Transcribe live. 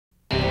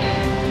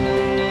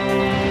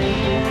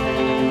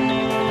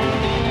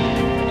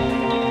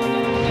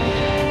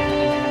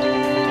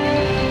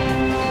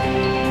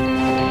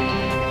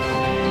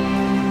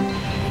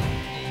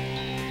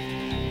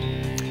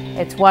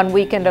It's one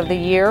weekend of the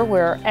year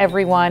where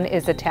everyone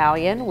is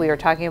Italian. We are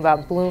talking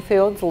about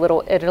Bloomfield's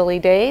Little Italy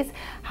Days.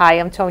 Hi,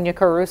 I'm Tonya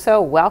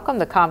Caruso. Welcome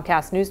to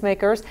Comcast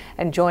Newsmakers.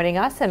 And joining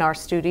us in our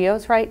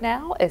studios right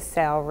now is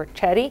Sal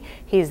Richetti.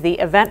 He's the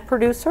event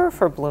producer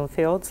for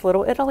Bloomfield's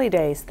Little Italy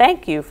Days.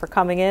 Thank you for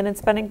coming in and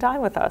spending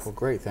time with us. Well,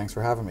 great. Thanks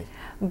for having me.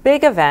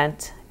 Big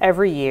event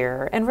every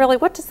year. And really,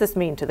 what does this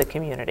mean to the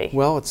community?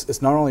 Well,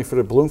 it's not only for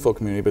the Bloomfield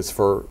community, but it's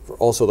for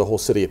also the whole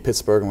city of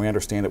Pittsburgh. And we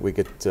understand that we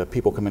get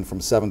people come in from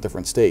 7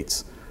 different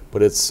states.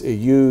 But it's a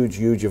huge,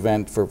 huge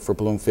event for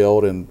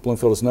Bloomfield. And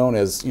Bloomfield is known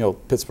as,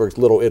 Pittsburgh's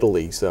Little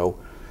Italy. So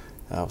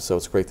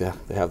it's great to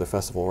have the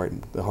festival right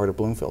in the heart of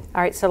Bloomfield.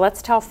 All right, so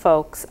let's tell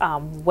folks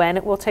when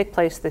it will take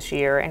place this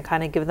year and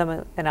kind of give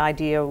them an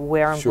idea of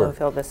where in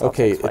Bloomfield this all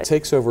takes place. Okay, it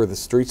takes over the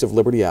streets of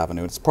Liberty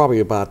Avenue. It's probably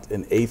about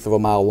 1/8 of a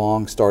mile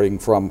long, starting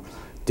from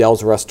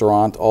Dell's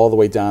Restaurant all the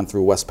way down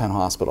through West Penn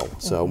Hospital.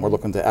 So we're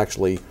looking to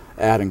actually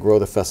add and grow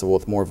the festival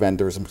with more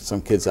vendors and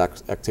some kids'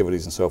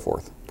 activities and so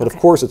forth. But of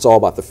course, it's all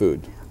about the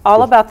food.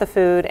 All about the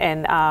food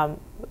and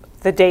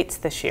the dates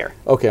this year.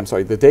 Okay, I'm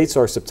sorry. The dates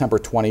are September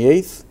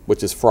 28th,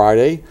 which is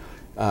Friday,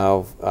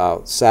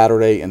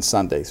 Saturday, and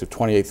Sunday, so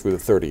 28th through the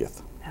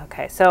 30th.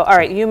 Okay, so all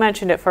right, you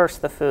mentioned it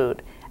first, the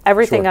food.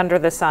 Everything under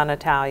the sun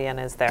Italian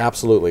is there.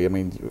 Absolutely. I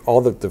mean,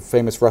 all the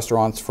famous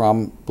restaurants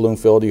from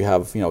Bloomfield, you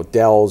have,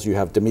 Dell's, you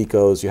have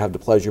D'Amico's, you have the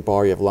Pleasure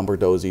Bar, you have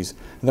Lombardozzi's,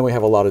 and then we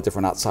have a lot of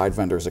different outside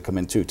vendors that come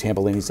in too.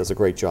 Tambolini's does a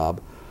great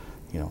job,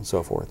 and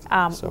so forth.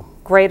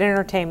 Great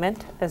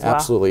entertainment as well.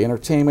 Absolutely.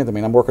 Entertainment. I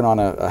mean, I'm working on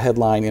a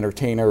headline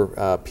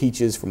entertainer,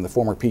 Peaches from the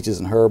former Peaches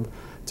and Herb,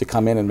 to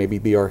come in and maybe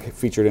be our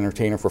featured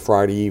entertainer for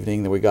Friday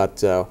evening. Then we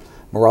got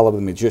Morella the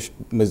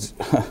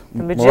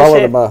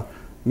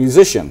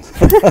musician.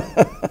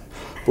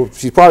 Well,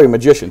 she's probably a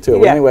magician too.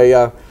 Yeah. Anyway,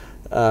 a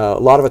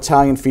lot of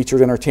Italian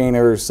featured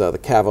entertainers, the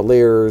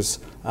Cavaliers,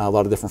 a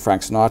lot of different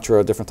Frank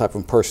Sinatra, different type of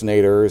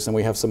impersonators, and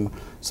we have some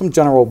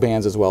general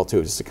bands as well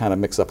too, just to kind of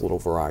mix up a little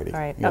variety.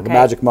 Right. The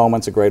Magic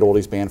Moments, a great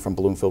oldies band from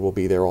Bloomfield, will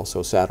be there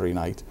also Saturday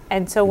night.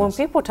 And so when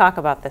people talk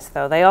about this,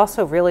 though, they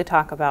also really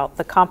talk about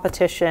the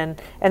competition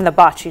and the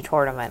bocce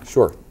tournament.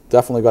 Sure.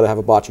 Definitely got to have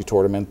a bocce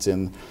tournament,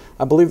 and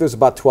I believe there's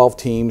about 12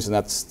 teams, and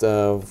that's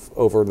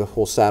over the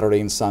whole Saturday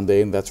and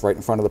Sunday, and that's right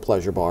in front of the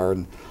Pleasure Bar,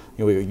 and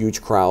we have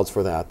huge crowds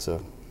for that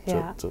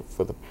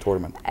for the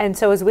tournament. And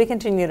so as we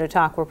continue to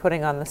talk, we're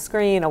putting on the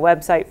screen a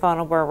website phone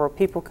number where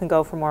people can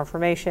go for more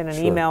information, an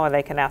email where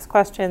they can ask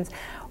questions.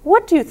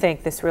 What do you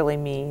think this really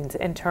means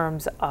in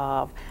terms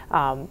of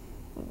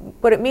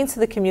what it means to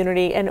the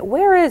community, and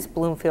where is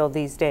Bloomfield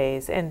these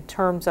days in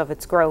terms of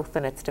its growth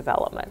and its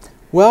development?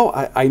 Well,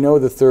 I know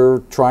that they're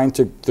trying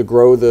to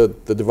grow the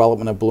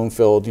development of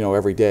Bloomfield,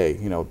 every day,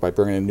 by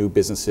bringing in new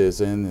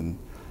businesses in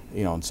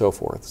and so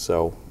forth.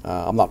 So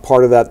I'm not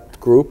part of that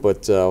group,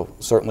 but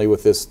certainly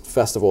with this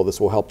festival,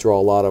 this will help draw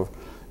a lot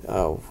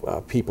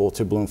of people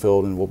to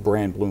Bloomfield, and will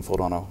brand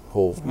Bloomfield on a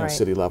whole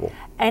city level.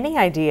 Any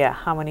idea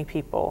how many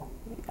people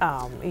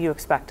you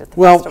expect at the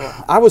festival?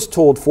 Well, I was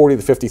told 40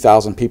 to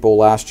 50,000 people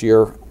last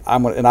year,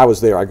 and I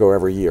was there. I go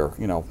every year.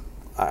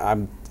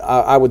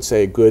 I would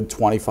say a good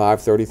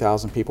 25,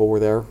 30,000 people were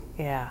there.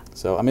 Yeah.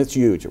 So I mean, it's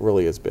huge. It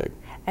really is big.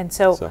 And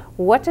so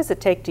what does it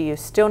take? Do you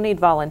still need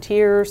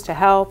volunteers to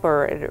help,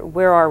 or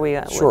where are we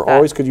with Sure, that?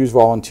 Always could use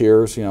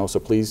volunteers, so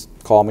please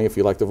call me if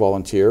you'd like to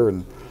volunteer.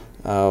 And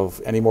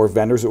any more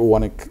vendors that will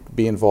want to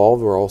be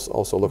involved, we're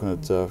also looking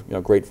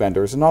at great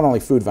vendors, and not only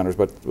food vendors,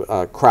 but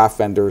craft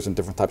vendors and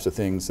different types of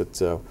things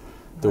that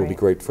would be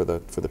great for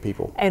the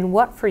people. And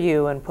what for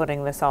you in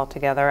putting this all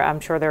together? I'm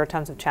sure there are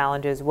tons of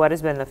challenges. What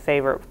has been the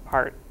favorite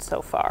part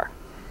so far?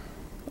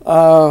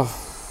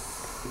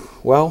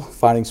 Well,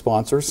 finding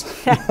sponsors.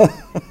 Is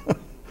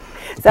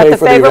that the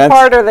favorite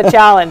part or the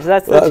challenge?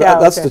 That's the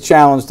challenge. That's the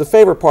challenge. The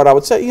favorite part, I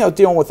would say,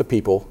 dealing with the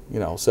people,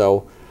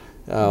 so,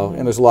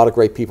 and there's a lot of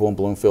great people in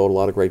Bloomfield, a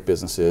lot of great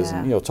businesses,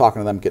 and, talking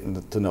to them,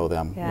 getting to know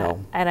them.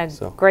 And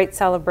a great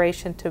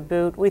celebration to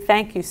boot. We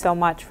thank you so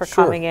much for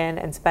coming in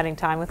and spending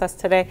time with us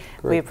today.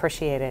 We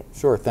appreciate it.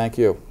 Sure, thank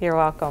you. You're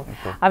welcome.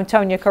 Okay. I'm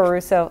Tonya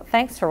Caruso.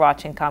 Thanks for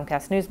watching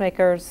Comcast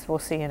Newsmakers. We'll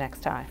see you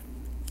next time.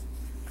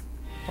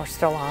 We're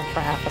still on for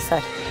half a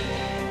second.